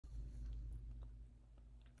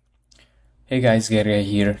Hey guys, Gary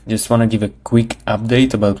here. Just want to give a quick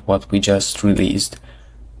update about what we just released.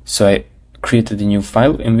 So I created a new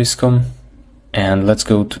file in Vizcom, and let's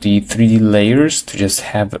go to the 3D layers to just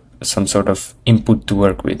have some sort of input to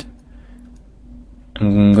work with.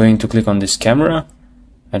 I'm going to click on this camera.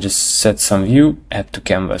 I just set some view, add to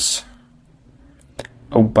canvas.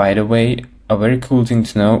 Oh, by the way, a very cool thing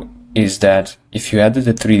to know is that if you added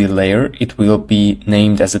a 3D layer, it will be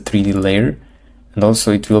named as a 3D layer. And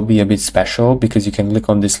also it will be a bit special because you can click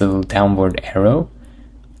on this little downward arrow,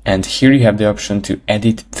 and here you have the option to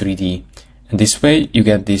edit 3D. And this way you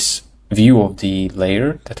get this view of the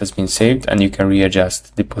layer that has been saved, and you can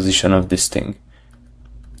readjust the position of this thing.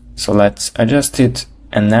 So let's adjust it,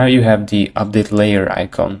 and now you have the update layer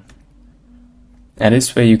icon. And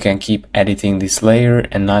this way you can keep editing this layer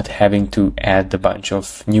and not having to add a bunch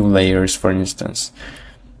of new layers, for instance.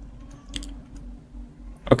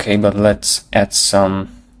 Okay, but let's add some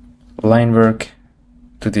line work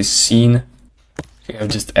to this scene. Okay, I've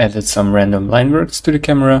just added some random line works to the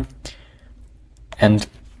camera. And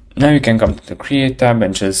now you can come to the Create tab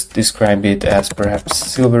and just describe it as perhaps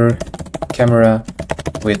silver camera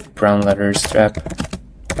with brown leather strap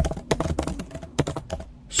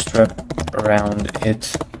around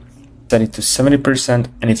it. Set it to 70%,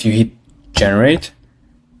 and if you hit generate,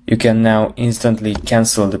 you can now instantly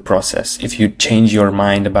cancel the process. If you change your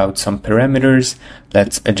mind about some parameters,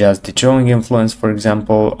 let's adjust the drawing influence, for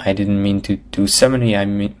example. I didn't mean to do 70, I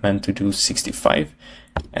meant to do 65.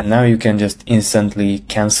 And now you can just instantly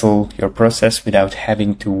cancel your process without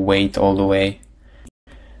having to wait all the way.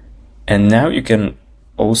 And now you can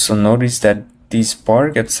also notice that this bar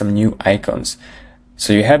gets some new icons.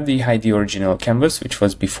 So you have the hide the original canvas, which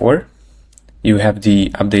was before. You have the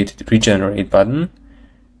updated regenerate button.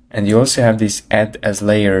 And you also have this add as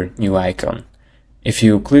layer new icon. If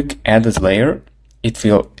you click add as layer, it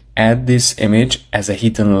will add this image as a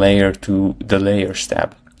hidden layer to the layers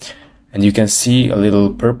tab. And you can see a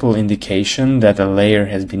little purple indication that a layer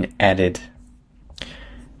has been added.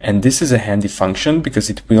 And this is a handy function because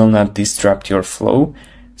it will not disrupt your flow.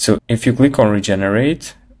 So if you click on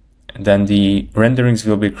regenerate, then the renderings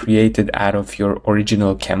will be created out of your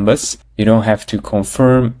original canvas. You don't have to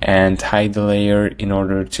confirm and hide the layer in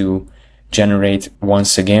order to generate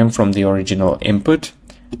once again from the original input,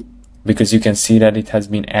 because you can see that it has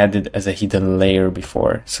been added as a hidden layer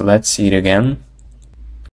before. So let's see it again.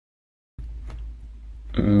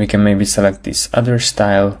 We can maybe select this other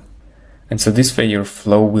style. And so this way your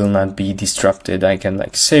flow will not be disrupted. I can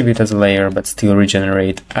like save it as a layer but still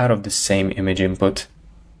regenerate out of the same image input.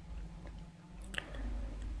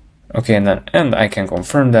 Okay, and I can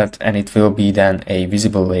confirm that, and it will be then a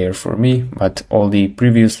visible layer for me, but all the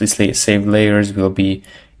previously saved layers will be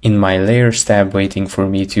in my layers tab waiting for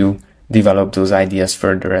me to develop those ideas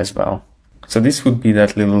further as well. So this would be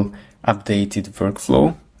that little updated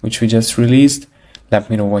workflow which we just released. Let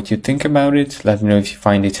me know what you think about it, let me know if you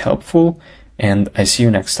find it helpful, and I see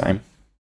you next time.